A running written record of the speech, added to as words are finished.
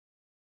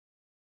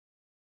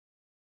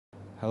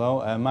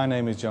Hello, my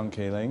name is John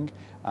Keeling.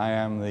 I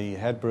am the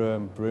head brewer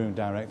and brewing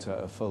director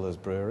at Fuller's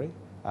Brewery.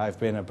 I've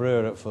been a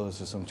brewer at Fuller's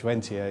for some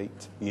 28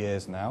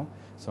 years now,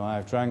 so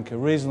I've drank a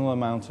reasonable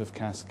amount of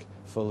cask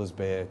Fuller's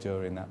beer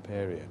during that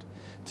period.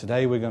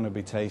 Today we're going to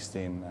be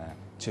tasting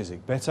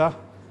Chiswick Bitter,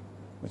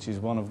 which is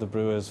one of the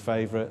brewer's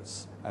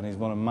favourites and is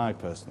one of my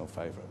personal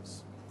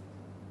favourites.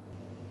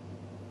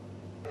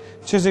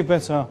 Chiswick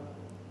Bitter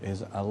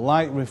is a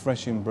light,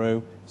 refreshing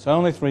brew. It's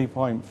only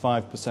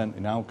 3.5%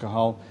 in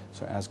alcohol,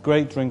 so it has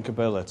great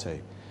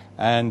drinkability.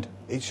 And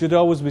it should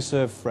always be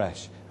served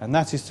fresh, and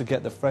that is to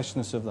get the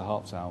freshness of the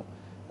hops out.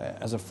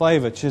 As a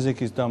flavour,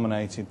 Chiswick is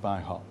dominated by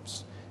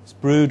hops. It's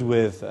brewed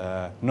with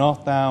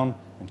Northdown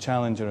and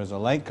Challenger as a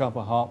late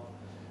copper hop,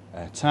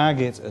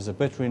 Target as a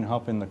bittering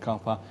hop in the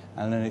copper,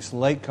 and then it's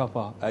late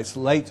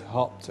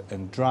hopped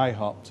and dry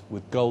hopped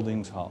with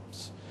Goldings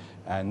hops.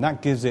 And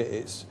that gives it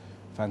its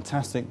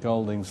fantastic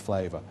Goldings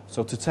flavour.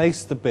 So to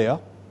taste the beer,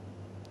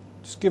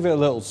 just give it a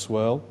little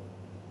swirl.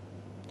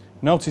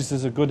 Notice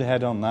there's a good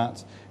head on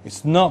that.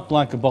 It's not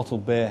like a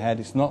bottled beer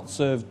head. It's not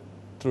served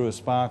through a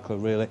sparkler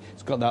really.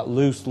 It's got that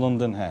loose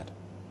London head.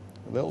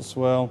 A little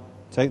swirl,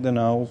 take the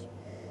nose.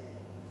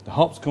 The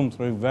hops come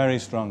through very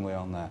strongly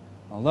on there.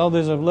 Although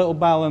there's a little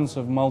balance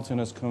of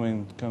maltiness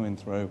coming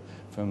through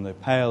from the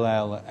pale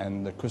ale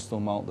and the crystal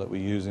malt that we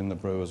use in the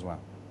brew as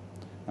well.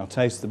 Now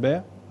taste the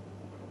beer.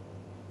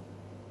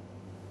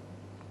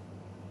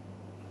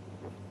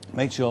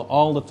 Make sure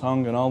all the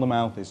tongue and all the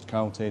mouth is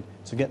coated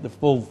to get the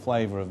full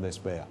flavour of this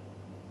beer.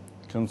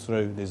 Comes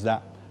through, there's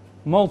that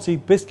malty,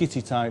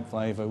 biscuity type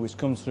flavour which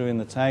comes through in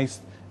the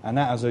taste, and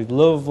that has a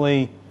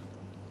lovely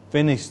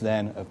finish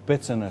then of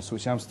bitterness,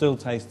 which I'm still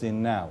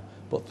tasting now.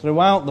 But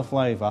throughout the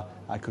flavour,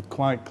 I could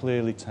quite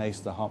clearly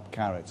taste the hop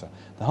character.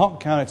 The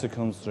hop character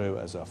comes through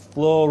as a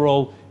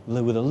floral,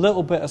 with a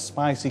little bit of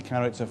spicy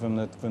character from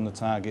the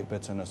Target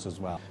bitterness as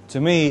well. To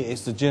me,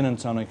 it's the gin and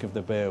tonic of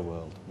the beer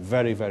world.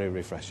 Very, very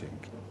refreshing.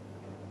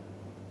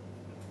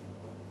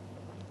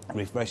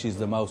 Refreshes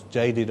the most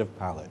jaded of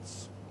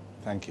palates.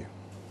 Thank you.